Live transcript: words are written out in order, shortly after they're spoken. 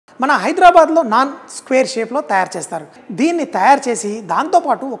మన హైదరాబాద్లో non square షేప్లో తయారు చేస్తారు. దీన్ని తయారు చేసి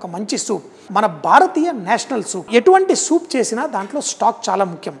దాంతోపాటు ఒక మంచి సూప్, మన భారతీయ నేషనల్ సూప్. ఎటువంటి సూప్ చేసినా దాంట్లో స్టాక్ చాలా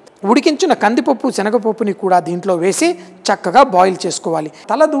ముఖ్యం. ఉడికించిన కందిపప్పు శనగపప్పుని కూడా దీంట్లో వేసి చక్కగా బాయిల్ చేసుకోవాలి.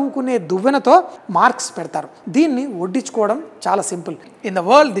 తల దువ్వుకునే దువ్వెనతో మార్క్స్ పెడతారు. దీన్ని వడ్డించుకోవడం చాలా simple. In the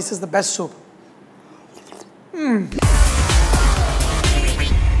world this is the best soup.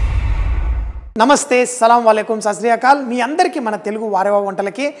 నమస్తే, సలాం వాలేకుం, సత్ శ్రీ అకాల్. మీ అందరికీ మన తెలుగు వారేవా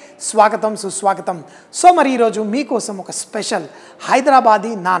వంటలకి స్వాగతం, సుస్వాగతం. సో మరి ఈరోజు మీకోసం ఒక స్పెషల్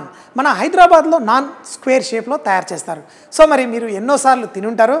హైదరాబాదీ నాన్. మన హైదరాబాద్లో నాన్ స్క్వేర్ షేప్లో తయారు చేస్తారు. సో మరి మీరు ఎన్నోసార్లు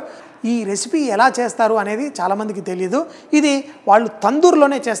తినుంటారు. ఈ రెసిపీ ఎలా చేస్తారు అనేది చాలామందికి తెలియదు. ఇది వాళ్ళు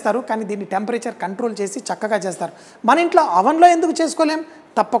తందూరులోనే చేస్తారు, కానీ దీన్ని టెంపరేచర్ కంట్రోల్ చేసి చక్కగా చేస్తారు. మన ఇంట్లో అవన్లో ఎందుకు చేసుకోలేం?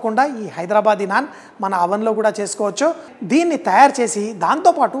 తప్పకుండా ఈ హైదరాబాదీ నాన్ మన అవన్లో కూడా చేసుకోవచ్చు. దీన్ని తయారు చేసి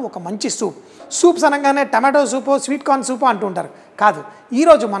దాంతోపాటు ఒక మంచి సూప్స్ అనగానే టమాటో సూపు, స్వీట్ కార్న్ సూపు అంటుంటారు. కాదు,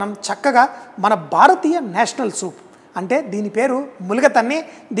 ఈరోజు మనం చక్కగా మన భారతీయ నేషనల్ సూప్, అంటే దీని పేరు ములిగతన్ని.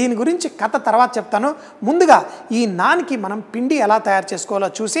 దీని గురించి కథ తర్వాత చెప్తాను. ముందుగా ఈ నాన్కి మనం పిండి ఎలా తయారు చేసుకోవాలో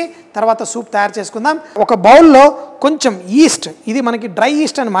చూసి తర్వాత సూప్ తయారు చేసుకుందాం. ఒక బౌల్లో కొంచెం ఈస్ట్, ఇది మనకి డ్రై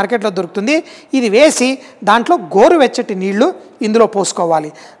ఈస్ట్ అని మార్కెట్లో దొరుకుతుంది, ఇది వేసి దాంట్లో గోరువెచ్చటి నీళ్లు ఇందులో పోసుకోవాలి.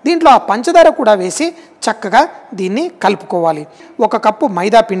 దీంట్లో ఆ పంచదార కూడా వేసి చక్కగా దీన్ని కలుపుకోవాలి. ఒక కప్పు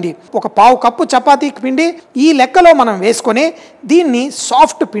మైదా పిండి, ఒక పావు కప్పు చపాతీ పిండి ఈ లెక్కలో మనం వేసుకొని దీన్ని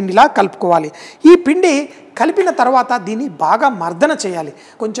సాఫ్ట్ పిండిలా కలుపుకోవాలి. ఈ పిండి కలిపిన తర్వాత దీన్ని బాగా మర్దన చేయాలి.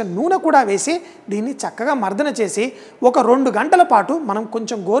 కొంచెం నూనె కూడా వేసి దీన్ని చక్కగా మర్దన చేసి ఒక 2 గంటల పాటు మనం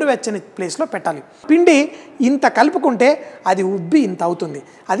కొంచెం గోరువెచ్చని ప్లేస్లో పెట్టాలి. పిండి ఇంత కలుపుకుంటే అది ఉబ్బి ఇంత అవుతుంది.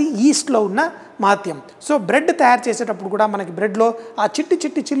 అది ఈస్ట్లో ఉన్న మహత్యం. సో బ్రెడ్ తయారు చేసేటప్పుడు కూడా మనకి బ్రెడ్లో ఆ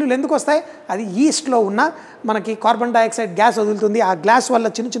చిట్టి చిల్లులు ఎందుకు వస్తాయి? అది ఈస్ట్లో ఉన్న మనకి కార్బన్ డైఆక్సైడ్ గ్యాస్ వదులుతుంది. ఆ గ్యాస్ వల్ల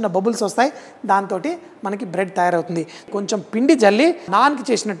చిన్న బబుల్స్ వస్తాయి. దాంతో మనకి బ్రెడ్ తయారవుతుంది. కొంచెం పిండి జల్లి నాన్కి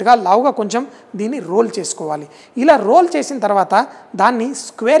చేసినట్టుగా లావుగా కొంచెం దీన్ని రోల్ చేసుకోవాలి. ఇలా రోల్ చేసిన తర్వాత దాన్ని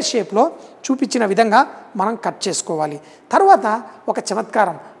స్క్వేర్ షేప్లో చూపించిన విధంగా మనం కట్ చేసుకోవాలి. తర్వాత ఒక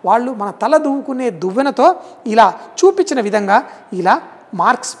చమత్కారం, వాళ్ళు మన తల దువ్వుకునే దువ్వెనతో ఇలా చూపించిన విధంగా ఇలా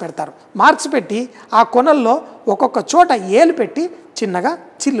మార్క్స్ పెడతారు. మార్క్స్ పెట్టి ఆ కొనల్లో ఒక్కొక్క చోట ఏలు పెట్టి చిన్నగా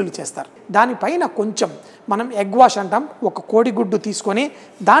చిల్లులు చేస్తారు. దానిపైన కొంచెం మనం ఎగ్ వాష్ అంటాం, ఒక కోడిగుడ్డు తీసుకొని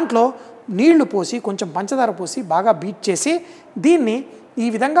దాంట్లో నీళ్లు పోసి కొంచెం పంచదార పోసి బాగా బీట్ చేసి దీన్ని ఈ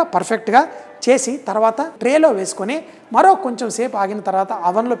విధంగా పర్ఫెక్ట్గా చేసి తర్వాత ట్రేలో వేసుకొని మరో కొంచెం సేపు ఆగిన తర్వాత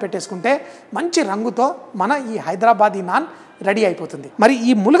అవన్లో పెట్టేసుకుంటే మంచి రంగుతో మన ఈ హైదరాబాదీ నాన్ రెడీ అయిపోతుంది. మరి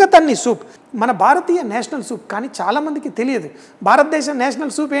ఈ ములిగతన్ని సూప్ మన భారతీయ నేషనల్ సూప్, కానీ చాలామందికి తెలియదు. భారతదేశం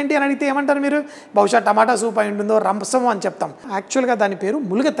నేషనల్ సూప్ ఏంటి అని అడిగితే ఏమంటారు మీరు? బహుశా టమాటా సూప్ అయి ఉంటుందో, రంపసం అని చెప్తాం. యాక్చువల్గా దాని పేరు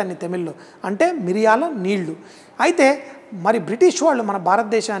ములిగతన్ని తమిళ్లో, అంటే మిరియాల నీళ్లు. అయితే మరి బ్రిటిష్ వాళ్ళు మన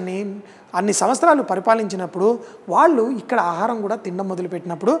భారతదేశాన్ని అన్ని సంవత్సరాలు పరిపాలించినప్పుడు వాళ్ళు ఇక్కడ ఆహారం కూడా తినడం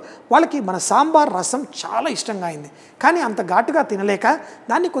మొదలుపెట్టినప్పుడు వాళ్ళకి మన సాంబార్ రసం చాలా ఇష్టంగా అయింది. కానీ అంత ఘాటుగా తినలేక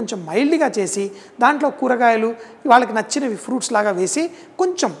దాన్ని కొంచెం మైల్డ్గా చేసి దాంట్లో కూరగాయలు వాళ్ళకి నచ్చినవి ఫ్రూట్స్ లాగా వేసి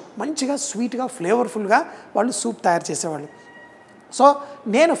కొంచెం మంచిగా స్వీట్గా ఫ్లేవర్ఫుల్గా వాళ్ళు సూప్ తయారు చేసేవాళ్ళు. సో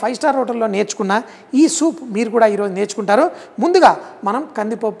నేను 5 స్టార్ హోటల్లో నేర్చుకున్న ఈ సూప్ మీరు కూడా ఈరోజు నేర్చుకుంటారు. ముందుగా మనం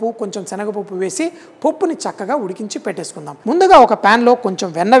కందిపప్పు కొంచెం శనగపప్పు వేసి పప్పుని చక్కగా ఉడికించి పెట్టేసుకుందాం. ముందుగా ఒక ప్యాన్లో కొంచెం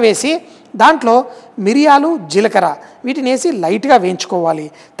వెన్న వేసి దాంట్లో మిరియాలు, జీలకర్ర వీటిని వేసి లైట్గా వేయించుకోవాలి.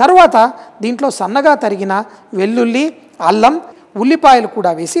 తర్వాత దీంట్లో సన్నగా తరిగిన వెల్లుల్లి, అల్లం, ఉల్లిపాయలు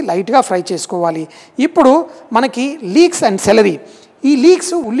కూడా వేసి లైట్గా ఫ్రై చేసుకోవాలి. ఇప్పుడు మనకి లీక్స్ అండ్ సెలరీ, ఈ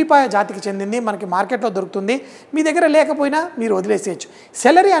లీక్స్ ఉల్లిపాయ జాతికి చెందింది, మనకి మార్కెట్లో దొరుకుతుంది. మీ దగ్గర లేకపోయినా మీరు వదిలేసేయచ్చు.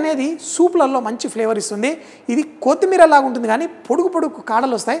 సెలరీ అనేది సూప్లలో మంచి ఫ్లేవర్ ఇస్తుంది. ఇది కొత్తిమీర లాగా ఉంటుంది, కానీ పొడుగు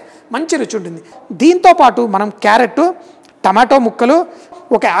కాడలు వస్తాయి, మంచి రుచి ఉంటుంది. దీంతోపాటు మనం క్యారెట్, టమాటో ముక్కలు,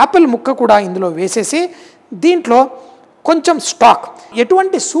 ఒక యాపిల్ ముక్క కూడా ఇందులో వేసేసి దీంట్లో కొంచెం స్టాక్,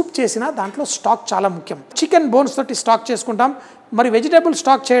 ఎటువంటి సూప్ చేసినా దాంట్లో స్టాక్ చాలా ముఖ్యం. చికెన్ బోన్స్ తోటి స్టాక్ చేసుకుంటాం. మరి వెజిటేబుల్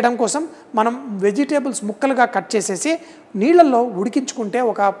స్టాక్ చేయడం కోసం మనం వెజిటేబుల్స్ ముక్కలుగా కట్ చేసేసి నీళ్ళల్లో ఉడికించుకుంటే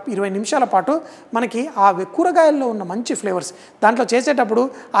ఒక 20 నిమిషాల పాటు మనకి ఆ కూరగాయల్లో ఉన్న మంచి ఫ్లేవర్స్ దాంట్లో చేసేటప్పుడు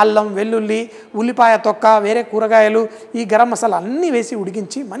అల్లం, వెల్లుల్లి, ఉల్లిపాయ తొక్క, వేరే కూరగాయలు, ఈ గరం మసాలా అన్నీ వేసి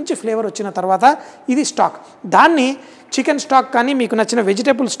ఉడికించి మంచి ఫ్లేవర్ వచ్చిన తర్వాత ఇది స్టాక్. దాన్ని చికెన్ స్టాక్ కానీ మీకు నచ్చిన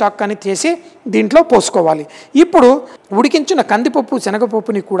వెజిటేబుల్ స్టాక్ కానీ చేసి దీంట్లో పోసుకోవాలి. ఇప్పుడు ఉడికించిన కందిపప్పు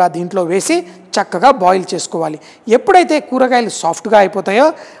శనగపప్పుని కూడా దీంట్లో వేసి చక్కగా బాయిల్ చేసుకోవాలి. ఎప్పుడైతే కూరగాయలు సాఫ్ట్గా అయిపోతాయో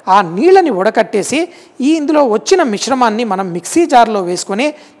ఆ నీళ్ళని ఉడకట్టేసి ఇందులో వచ్చిన మిశ్రమాన్ని మనం మిక్సీ జార్లో వేసుకొని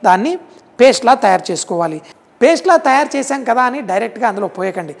దాన్ని పేస్ట్లా తయారు చేసుకోవాలి. పేస్ట్లా తయారు చేశాం కదా అని డైరెక్ట్గా అందులో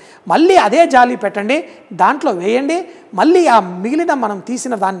పోయకండి. మళ్ళీ అదే జాలి పెట్టండి, దాంట్లో వేయండి, మళ్ళీ ఆ మిగిలిన మనం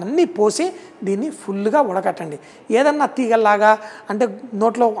తీసిన దాన్ని అన్నీ పోసి దీన్ని ఫుల్గా ఉడకట్టండి. ఏదన్నా తీగల్లాగా అంటే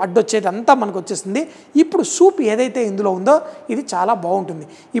నోట్లో అడ్డొచ్చేది అంతా మనకు వచ్చేస్తుంది. ఇప్పుడు సూప్ ఏదైతే ఇందులో ఉందో ఇది చాలా బాగుంటుంది.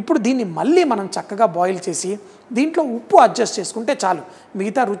 ఇప్పుడు దీన్ని మళ్ళీ మనం చక్కగా బాయిల్ చేసి దీంట్లో ఉప్పు అడ్జస్ట్ చేసుకుంటే చాలు,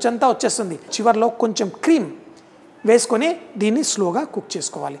 మిగతా రుచి అంతా వచ్చేస్తుంది. చివర్లో కొంచెం క్రీమ్ వేసుకొని దీన్ని స్లోగా కుక్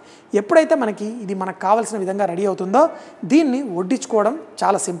చేసుకోవాలి. ఎప్పుడైతే మనకి కావాల్సిన విధంగా రెడీ అవుతుందో దీన్ని వడ్డించుకోవడం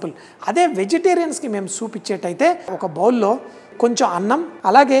చాలా సింపుల్. అదే వెజిటేరియన్స్కి మేము సూప్ ఇచ్చేటైతే ఒక బౌల్లో కొంచెం అన్నం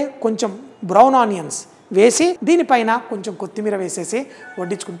అలాగే కొంచెం బ్రౌన్ ఆనియన్స్ వేసి దీనిపైన కొంచెం కొత్తిమీర వేసేసి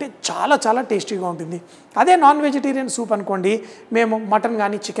వడ్డించుకుంటే చాలా చాలా టేస్టీగా ఉంటుంది. అదే నాన్ వెజిటేరియన్ సూప్ అనుకోండి, మేము మటన్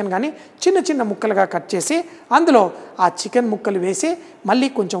కానీ చికెన్ కానీ చిన్న చిన్న ముక్కలుగా కట్ చేసి అందులో ఆ చికెన్ ముక్కలు వేసి మళ్ళీ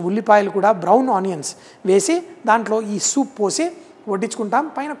కొంచెం ఉల్లిపాయలు కూడా బ్రౌన్ ఆనియన్స్ వేసి దాంట్లో ఈ సూప్ పోసి వడ్డించుకుంటాం.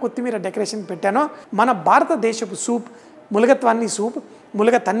 పైన కొత్తిమీర డెకరేషన్ పెట్టాను. మన భారతదేశపు సూప్ ములగత్వాన్ని సూప్,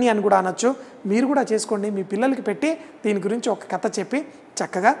 ములగతన్ని అని కూడా అనొచ్చు. మీరు కూడా చేసుకోండి, మీ పిల్లలకి పెట్టి దీని గురించి ఒక కథ చెప్పి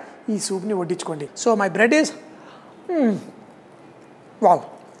చక్కగా ఈ సూప్ని వడ్డించుకోండి. So my bread is wow,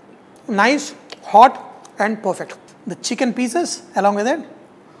 nice, hot and perfect. The chicken pieces along with it.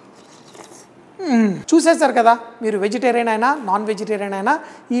 చూసేస్తారు కదా, మీరు వెజిటేరియన్ అయినా నాన్ వెజిటేరియన్ అయినా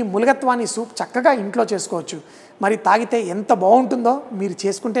ఈ ములగత్వాన్ని సూప్ చక్కగా ఇంట్లో చేసుకోవచ్చు. మరి తాగితే ఎంత బాగుంటుందో మీరు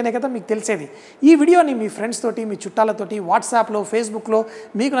చేసుకుంటేనే కదా మీకు తెలిసేది. ఈ వీడియోని మీ ఫ్రెండ్స్ తోటి, మీ చుట్టాలతోటి వాట్సాప్లో, ఫేస్బుక్లో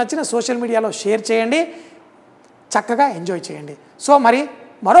మీకు నచ్చిన సోషల్ మీడియాలో షేర్ చేయండి, చక్కగా ఎంజాయ్ చేయండి. సో మరి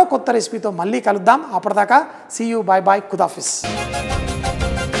మరో కొత్త రెసిపీతో మళ్ళీ కలుద్దాం. అప్పటిదాకా సీ యూ, బాయ్ బాయ్, ఖుదాఫిజ్.